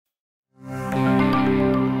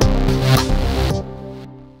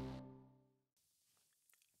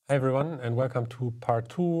Hi everyone, and welcome to part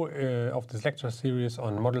 2 of this lecture series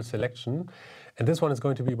on model selection. And this one is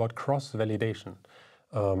going to be about cross-validation.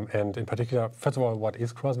 And in particular, first of all, what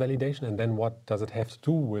is cross-validation, and then what does it have to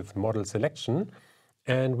do with model selection?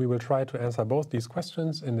 And we will try to answer both these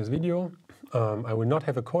questions in this video. I will not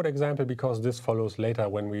have a code example because this follows later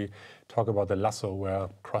when we talk about the lasso, where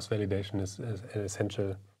cross-validation is an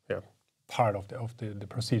essential part of the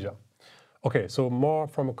procedure. Okay, so more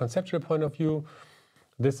from a conceptual point of view,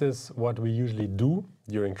 this is what we usually do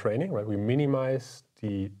during training, right? We minimize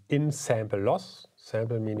the in-sample loss.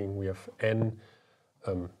 Sample meaning we have n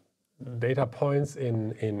data points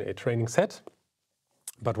in a training set.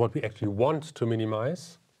 But what we actually want to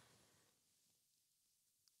minimize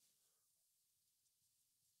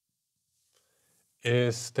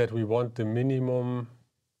is that we want the minimum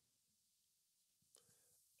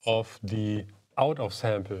of the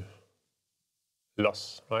out-of-sample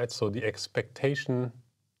loss, right? So the expectation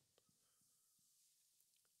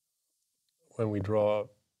when we draw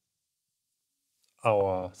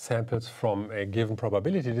our samples from a given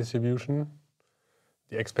probability distribution,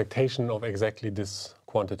 the expectation of exactly this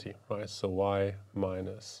quantity, right? So y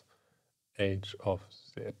minus h of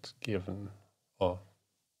z given, or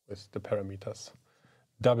with the parameters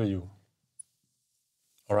w.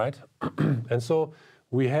 All right? And so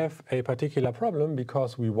we have a particular problem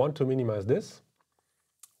because we want to minimize this.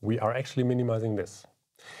 We are actually minimizing this.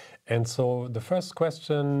 And so the first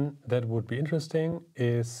question that would be interesting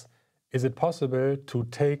is it possible to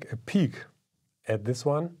take a peek at this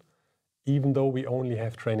one, even though we only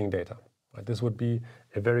have training data? Right? This would be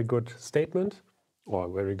a very good statement, or a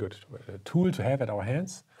very good tool to have at our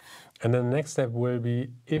hands. And then the next step will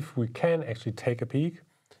be, if we can actually take a peek,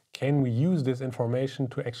 can we use this information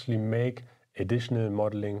to actually make additional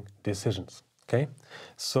modeling decisions? Okay,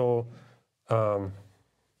 so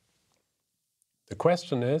the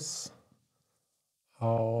question is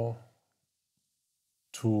how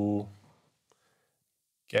to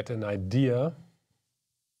get an idea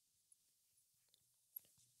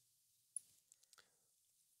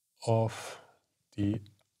of the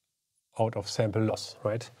out-of-sample loss,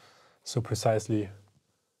 right? So precisely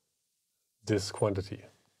this quantity.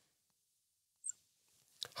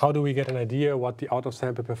 How do we get an idea what the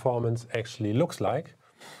out-of-sample performance actually looks like?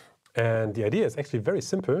 And the idea is actually very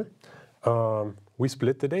simple. We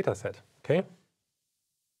split the data set, okay?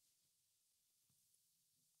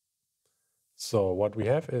 So what we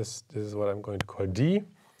have is, this is what I'm going to call D,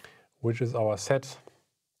 which is our set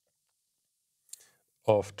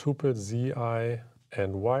of tuples zi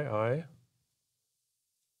and yi,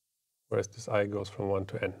 whereas this I goes from 1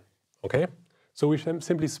 to n, okay? So we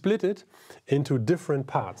simply split it into different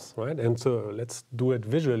parts, right? And so let's do it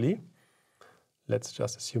visually. Let's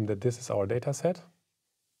just assume that this is our data set.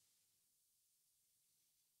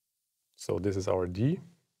 So this is our D.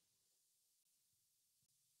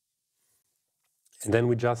 And then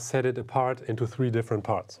we just set it apart into 3 different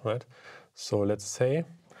parts, right? So let's say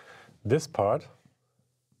this part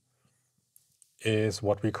is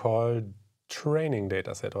what we call training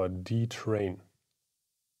data set, or D-train.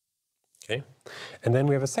 Okay, and then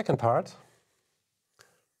we have a second part,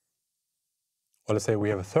 or let's say we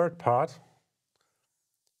have a third part.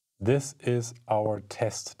 This is our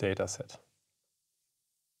test data set.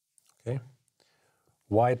 Okay,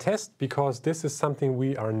 why test? Because this is something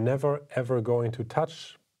we are never ever going to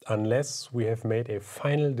touch unless we have made a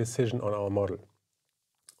final decision on our model.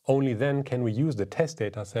 Only then can we use the test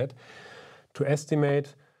data set to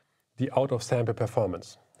estimate the out-of-sample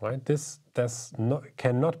performance. Right? This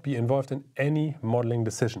cannot be involved in any modeling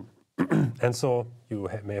decision. And so you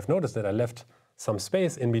may have noticed that I left some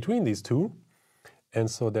space in between these two. And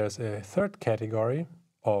so there's a third category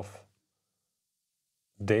of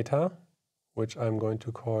data, which I'm going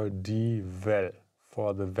to call D-val,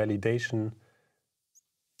 for the validation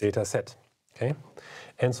data set. Okay?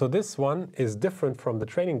 And so this one is different from the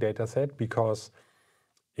training data set because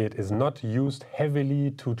it is not used heavily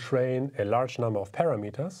to train a large number of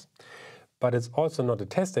parameters, but it's also not a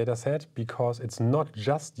test data set because it's not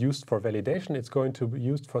just used for validation, it's going to be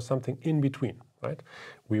used for something in between, right?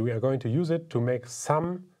 We are going to use it to make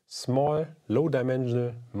some small,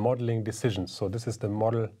 low-dimensional modeling decisions. So this is the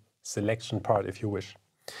model selection part, if you wish.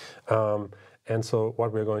 And so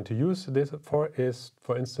what we're going to use this for is,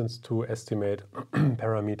 for instance, to estimate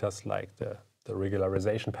parameters like the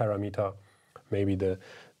regularization parameter, maybe the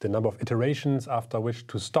number of iterations after which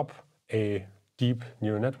to stop a deep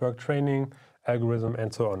neural network training algorithm,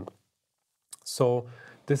 and so on. So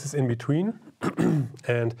this is in between.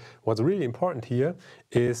 And what's really important here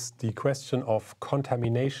is the question of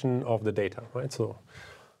contamination of the data, right? So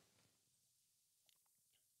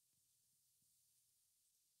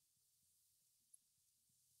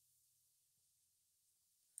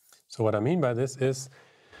So what I mean by this is,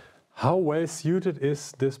 how well suited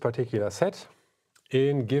is this particular set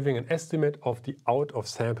in giving an estimate of the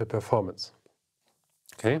out-of-sample performance?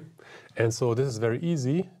 Okay, and so this is very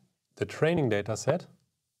easy. The training data set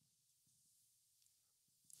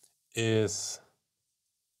is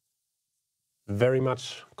very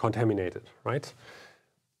much contaminated, right?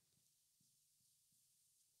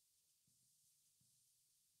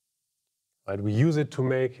 We use it to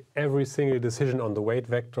make every single decision on the weight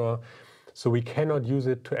vector. So we cannot use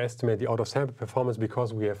it to estimate the out-of-sample performance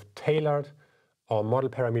because we have tailored our model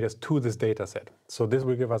parameters to this data set. So this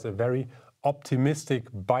will give us a very optimistic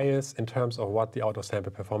bias in terms of what the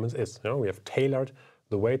out-of-sample performance is. You know, we have tailored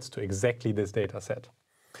the weights to exactly this data set.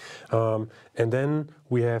 And then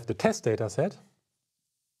we have the test data set.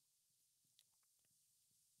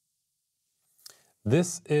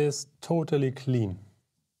 This is totally clean.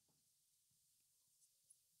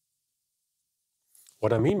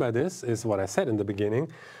 What I mean by this is what I said in the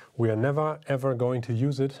beginning. We are never ever going to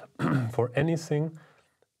use it for anything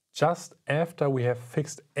just after we have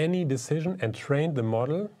fixed any decision and trained the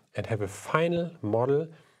model and have a final model.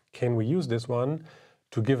 Can we use this one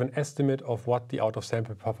to give an estimate of what the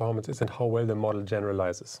out-of-sample performance is and how well the model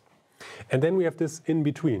generalizes? And then we have this in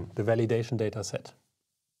between, the validation data set.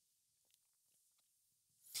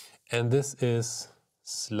 And this is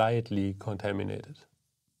slightly contaminated.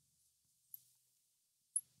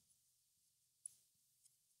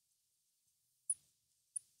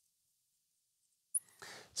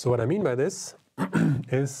 So what I mean by this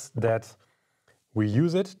is that we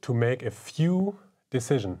use it to make a few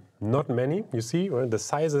decisions, not many. You see, well, the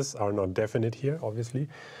sizes are not definite here, obviously,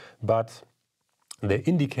 but they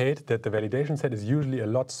indicate that the validation set is usually a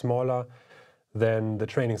lot smaller than the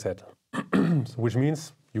training set, which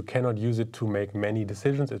means you cannot use it to make many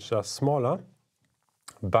decisions. It's just smaller,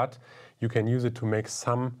 but you can use it to make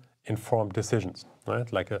some informed decisions,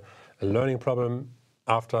 right? Like a learning problem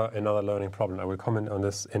after another learning problem. I will comment on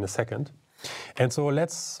this in a second. And so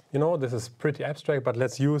let's, this is pretty abstract, but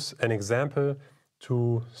let's use an example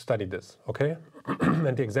to study this, okay?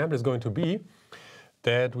 And the example is going to be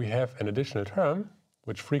that we have an additional term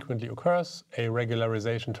which frequently occurs, a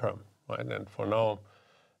regularization term, right? And for now,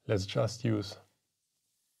 let's just use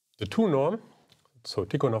the 2 norm, so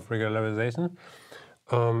Tikhonov regularization,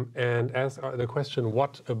 and ask the question,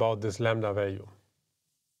 what about this lambda value?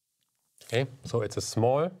 Okay, so it's a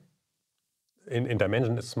small, in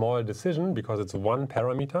dimension, a small decision because it's 1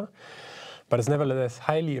 parameter, but it's nevertheless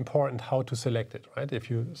highly important how to select it, right?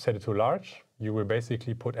 If you set it too large, you will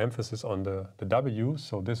basically put emphasis on the W,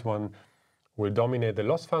 so this one will dominate the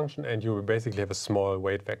loss function and you will basically have a small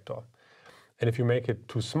weight vector. And if you make it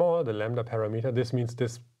too small, the lambda parameter, this means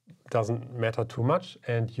this doesn't matter too much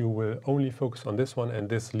and you will only focus on this one, and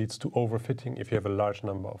this leads to overfitting if you have a large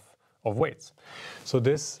number of weights. So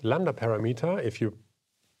this lambda parameter, if you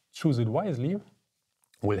choose it wisely,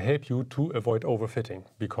 will help you to avoid overfitting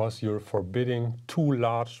because you're forbidding too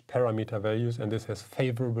large parameter values, and this has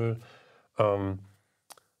favorable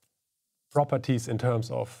properties in terms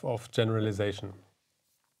of generalization.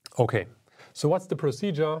 Okay, so what's the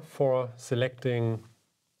procedure for selecting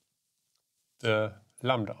the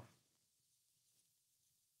lambda?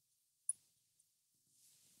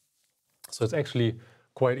 So it's actually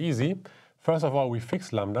quite easy. First of all, we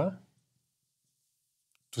fix lambda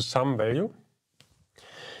to some value,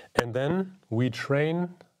 and then we train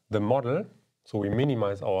the model, so we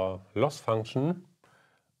minimize our loss function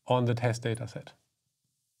on the test data set.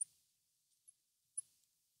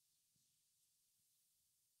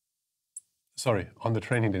 Sorry, on the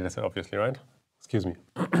training data set, obviously, right? Excuse me.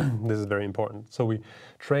 This is very important. So we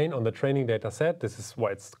train on the training data set. This is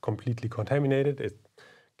why it's completely contaminated. It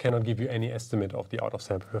cannot give you any estimate of the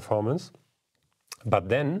out-of-sample performance. But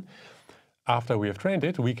then, after we have trained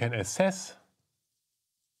it, we can assess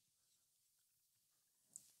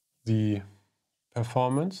the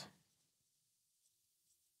performance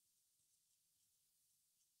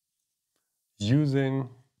using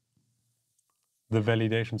the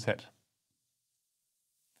validation set.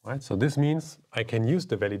 Right? So this means I can use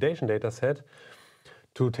the validation data set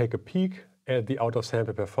to take a peek at the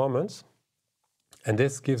out-of-sample performance. And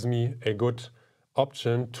this gives me a good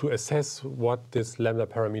option to assess what this lambda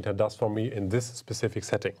parameter does for me in this specific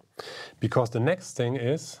setting. Because the next thing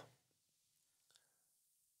is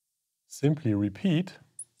simply repeat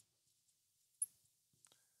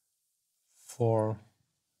for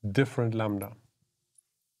different lambda.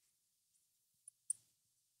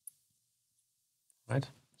 Right?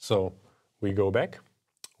 So we go back,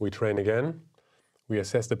 we train again, we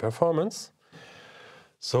assess the performance.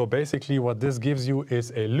 So basically what this gives you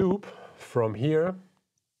is a loop from here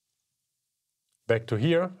back to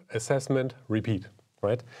here, assessment, repeat,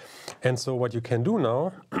 right? And so what you can do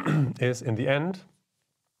now is in the end,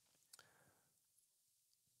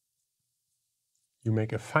 you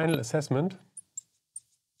make a final assessment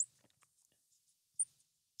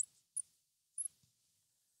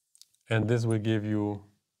and this will give you,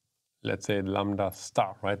 let's say, lambda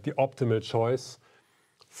star, right? The optimal choice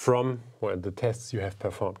from the tests you have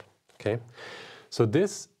performed, okay? So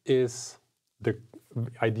this is the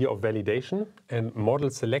idea of validation and model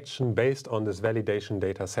selection based on this validation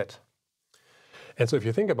data set. And so if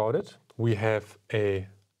you think about it, we have a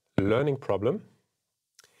learning problem,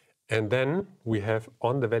 and then we have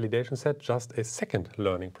on the validation set just a second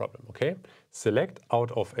learning problem, okay? Select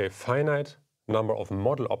out of a finite number of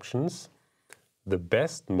model options the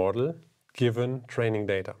best model given training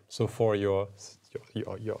data. So for your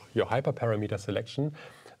hyperparameter selection,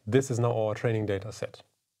 this is now our training data set.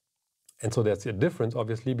 And so there's a difference,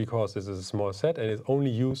 obviously, because this is a small set and it's only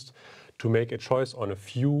used to make a choice on a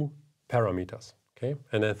few parameters. Okay?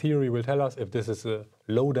 And then theory will tell us if this is a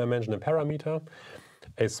low-dimensional parameter,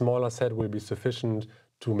 a smaller set will be sufficient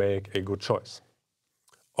to make a good choice.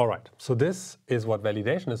 All right, so this is what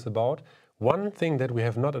validation is about. One thing that we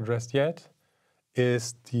have not addressed yet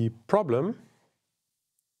is the problem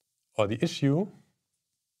or the issue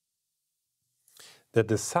that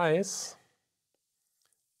the size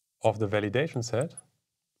of the validation set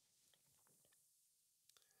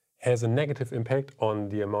has a negative impact on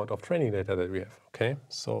the amount of training data that we have, okay?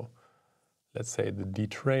 So let's say the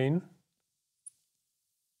dtrain,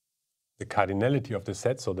 the cardinality of the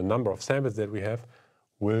set, so the number of samples that we have,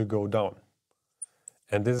 will go down.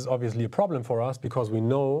 And this is obviously a problem for us because we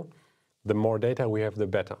know the more data we have, the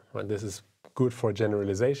better. Right? This is good for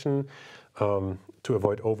generalization, to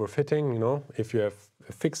avoid overfitting. You know, if you have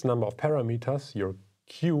a fixed number of parameters, your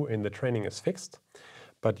Q in the training is fixed,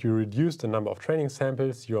 but you reduce the number of training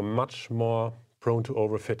samples, you're much more prone to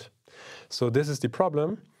overfit. So this is the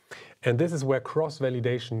problem, and this is where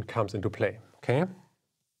cross-validation comes into play, okay?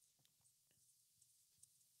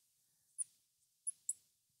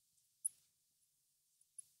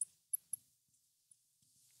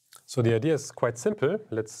 So the idea is quite simple.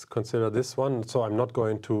 Let's consider this one. So I'm not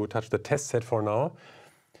going to touch the test set for now.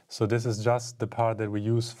 So this is just the part that we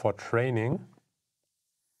use for training.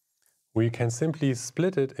 We can simply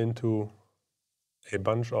split it into a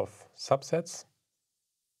bunch of subsets.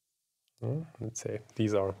 Let's say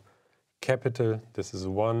these are capital, this is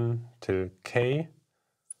 1 till k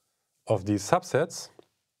of these subsets.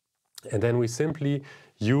 And then we simply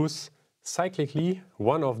use cyclically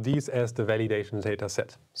one of these as the validation data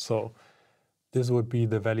set. So this would be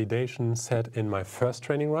the validation set in my first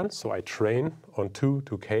training run. So I train on 2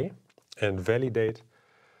 to k and validate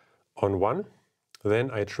on 1.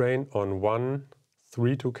 Then I train on 1,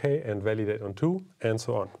 3 to k and validate on 2, and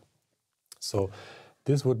so on. So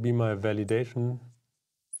this would be my validation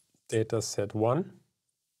data set 1,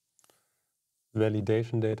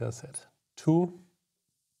 validation data set 2,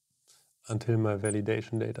 until my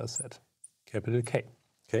validation data set, capital K.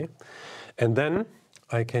 Okay? And then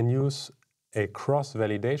I can use a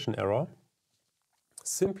cross-validation error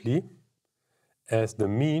simply as the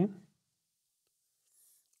mean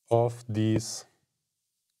of these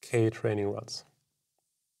K training runs.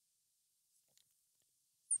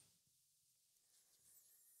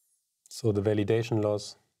 So the validation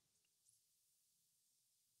loss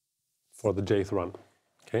for the jth run.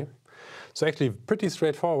 Okay? So actually pretty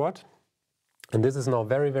straightforward. And this is now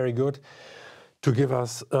very, very good to give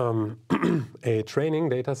us a training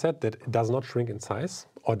data set that does not shrink in size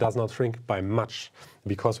or does not shrink by much,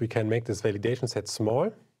 because we can make this validation set small.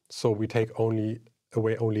 So we take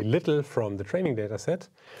away only little from the training data set,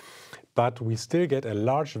 but we still get a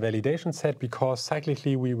large validation set because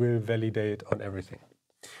cyclically we will validate on everything.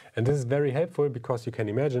 And this is very helpful because you can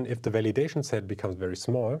imagine if the validation set becomes very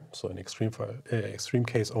small, so in extreme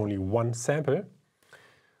case only one sample,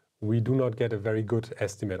 we do not get a very good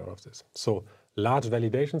estimate out of this. So large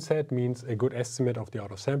validation set means a good estimate of the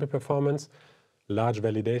out-of-sample performance. Large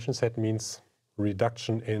validation set means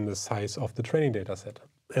reduction in the size of the training data set.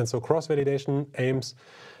 And so cross-validation aims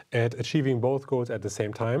at achieving both goals at the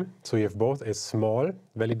same time. So you have both a small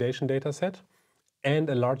validation data set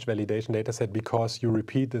and a large validation data set because you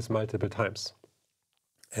repeat this multiple times.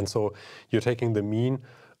 And so you're taking the mean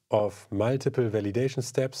of multiple validation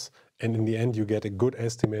steps, and in the end you get a good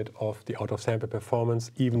estimate of the out-of-sample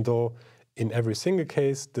performance, even though in every single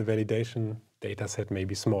case the validation data set may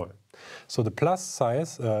be small. So the plus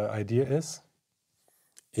size idea is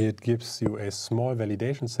it gives you a small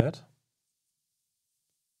validation set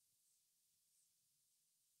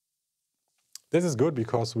This is good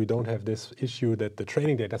because we don't have this issue that the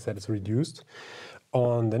training data set is reduced.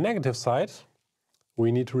 On the negative side,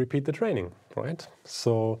 we need to repeat the training, right?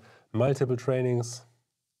 So multiple trainings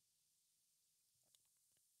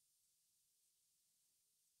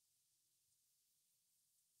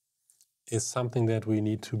is something that we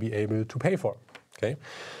need to be able to pay for. Okay,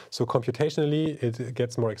 so computationally it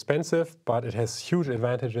gets more expensive, but it has huge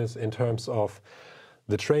advantages in terms of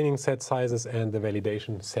the training set sizes and the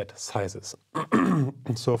validation set sizes.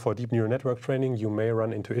 So for deep neural network training, you may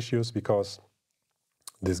run into issues because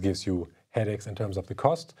this gives you headaches in terms of the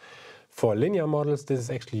cost. For linear models, this is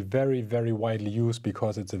actually very, very widely used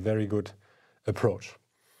because it's a very good approach.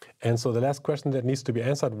 And so the last question that needs to be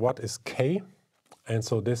answered, what is K? And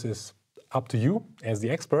so this is up to you as the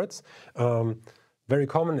experts. Very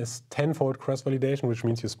common is 10-fold cross-validation, which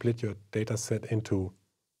means you split your data set into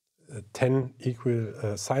 10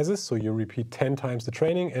 equal sizes. So you repeat 10 times the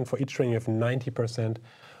training, and for each training you have 90%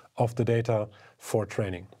 of the data for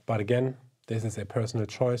training. But again, this is a personal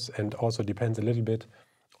choice and also depends a little bit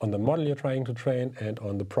on the model you're trying to train and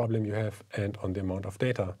on the problem you have and on the amount of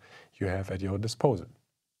data you have at your disposal.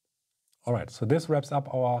 All right, so this wraps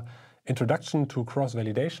up our introduction to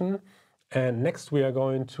cross-validation. And next we are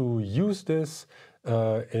going to use this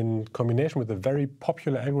in combination with a very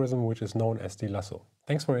popular algorithm which is known as the lasso.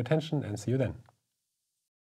 Thanks for your attention and see you then.